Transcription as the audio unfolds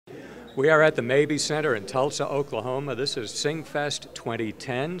We are at the Mabee Center in Tulsa, Oklahoma. This is SingFest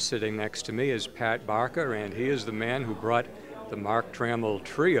 2010. Sitting next to me is Pat Barker, and he is the man who brought the Mark Trammell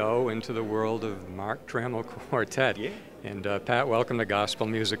Trio into the world of Mark Trammell Quartet. Yeah. And Pat, welcome to Gospel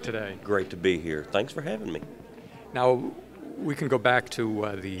Music Today. Great to be here. Thanks for having me. Now, we can go back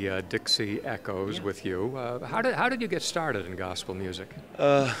to the Dixie Echoes with you. How did you get started in gospel music?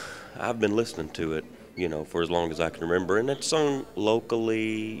 I've been listening to it, for as long as I can remember, and it's sung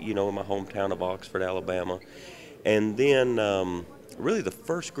locally, in my hometown of Oxford, Alabama. And then really the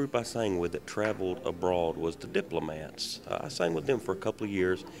first group I sang with that traveled abroad was the Diplomats. I sang with them for a couple of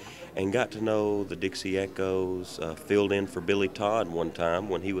years and got to know the Dixie Echoes, filled in for Billy Todd one time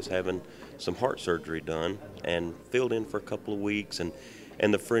when he was having some heart surgery done, and filled in for a couple of weeks,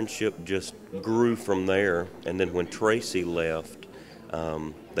 and the friendship just grew from there. And then when Tracy left,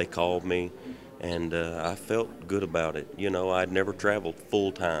 they called me, and I felt good about it. I'd never traveled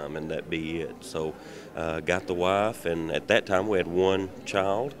full time, and that'd be it. So got the wife, and at that time we had one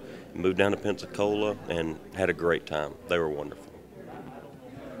child, moved down to Pensacola, and had a great time. They were wonderful.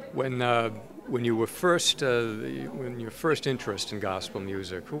 When you were when your first interest in gospel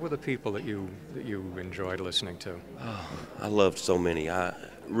music, who were the people that you enjoyed listening to? Oh, I loved so many.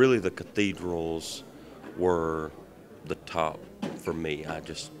 Really the cathedrals were the top for me. I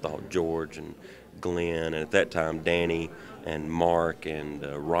just thought George and Glenn, and at that time Danny and Mark and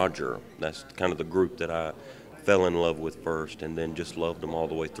Roger. That's kind of the group that I fell in love with first, and then just loved them all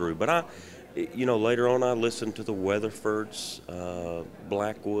the way through. But later on I listened to the Weatherfords,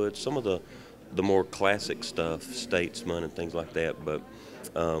 Blackwoods, some of the more classic stuff, Statesman and things like that. But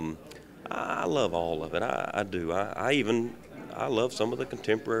I love all of it. I do. I love some of the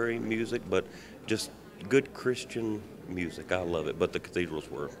contemporary music, but just good Christian music. I love it. But the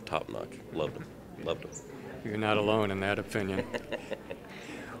cathedrals were top notch. Loved them. You're not alone in that opinion.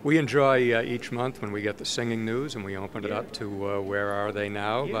 We enjoy each month when we get the singing news, and we open it up to Where Are They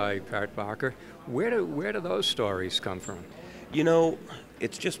Now by Pat Barker. Where do those stories come from?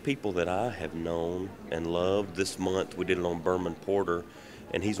 It's just people that I have known and loved. This month we did it on Berman Porter,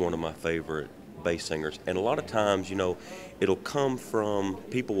 and he's one of my favorite bass singers. And a lot of times, it'll come from,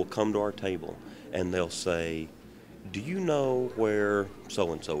 people will come to our table and they'll say, do you know where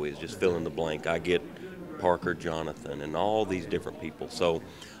so-and-so is? Just fill in the blank. I get Parker, Jonathan, and all these different people. So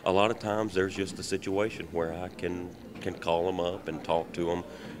a lot of times there's just a situation where I can call them up and talk to them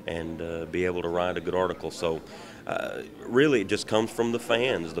and be able to write a good article. So really it just comes from the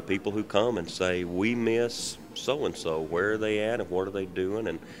fans, the people who come and say, we miss so-and-so, where are they at and what are they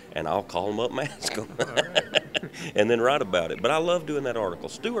doing? And I'll call them up and ask them and then write about it. But I love doing that article.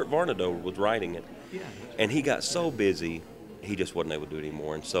 Stuart Varnadoe was writing it, and he got so busy he just wasn't able to do it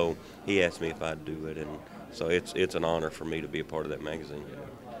anymore. And so he asked me if I'd do it, and so it's an honor for me to be a part of that magazine.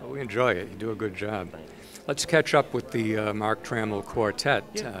 Well, we enjoy it. You do a good job. Let's catch up with the Mark Trammell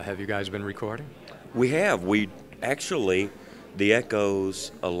Quartet. Have you guys been recording? We have. Actually, the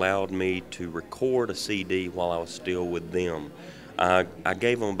Echoes allowed me to record a CD while I was still with them. I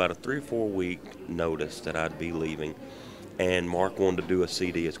gave them about a 3 or 4 week notice that I'd be leaving, and Mark wanted to do a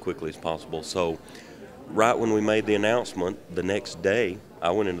CD as quickly as possible. So right when we made the announcement, the next day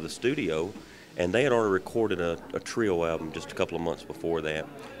I went into the studio, and they had already recorded a trio album just a couple of months before that,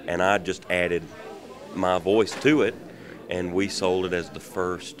 and I just added my voice to it, and we sold it as the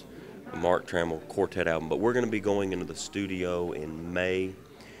first Mark Trammell Quartet album. But we're going to be going into the studio in May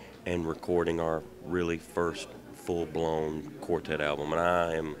and recording our really first full-blown quartet album, and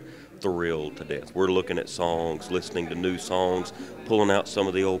I am thrilled to death. We're looking at songs, listening to new songs, pulling out some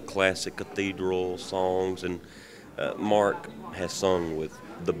of the old classic cathedral songs, and Mark has sung with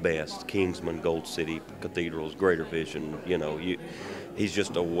the best, Kingsman, Gold City Cathedrals, Greater Vision. He's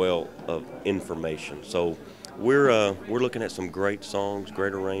just a wealth of information. So we're looking at some great songs,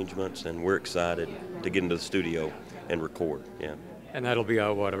 great arrangements, and we're excited to get into the studio and record. Yeah. And that'll be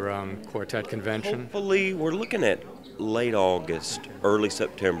out, around Quartet Convention? Hopefully, we're looking at late August, early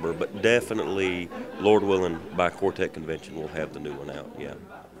September, but definitely, Lord willing, by Quartet Convention, we'll have the new one out, yeah.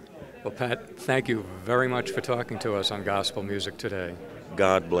 Well, Pat, thank you very much for talking to us on Gospel Music Today.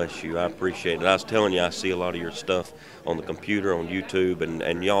 God bless you. I appreciate it. I was telling you, I see a lot of your stuff on the computer, on YouTube,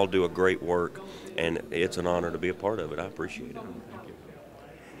 and y'all do a great work, and it's an honor to be a part of it. I appreciate it.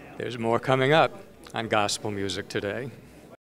 There's more coming up on Gospel Music Today.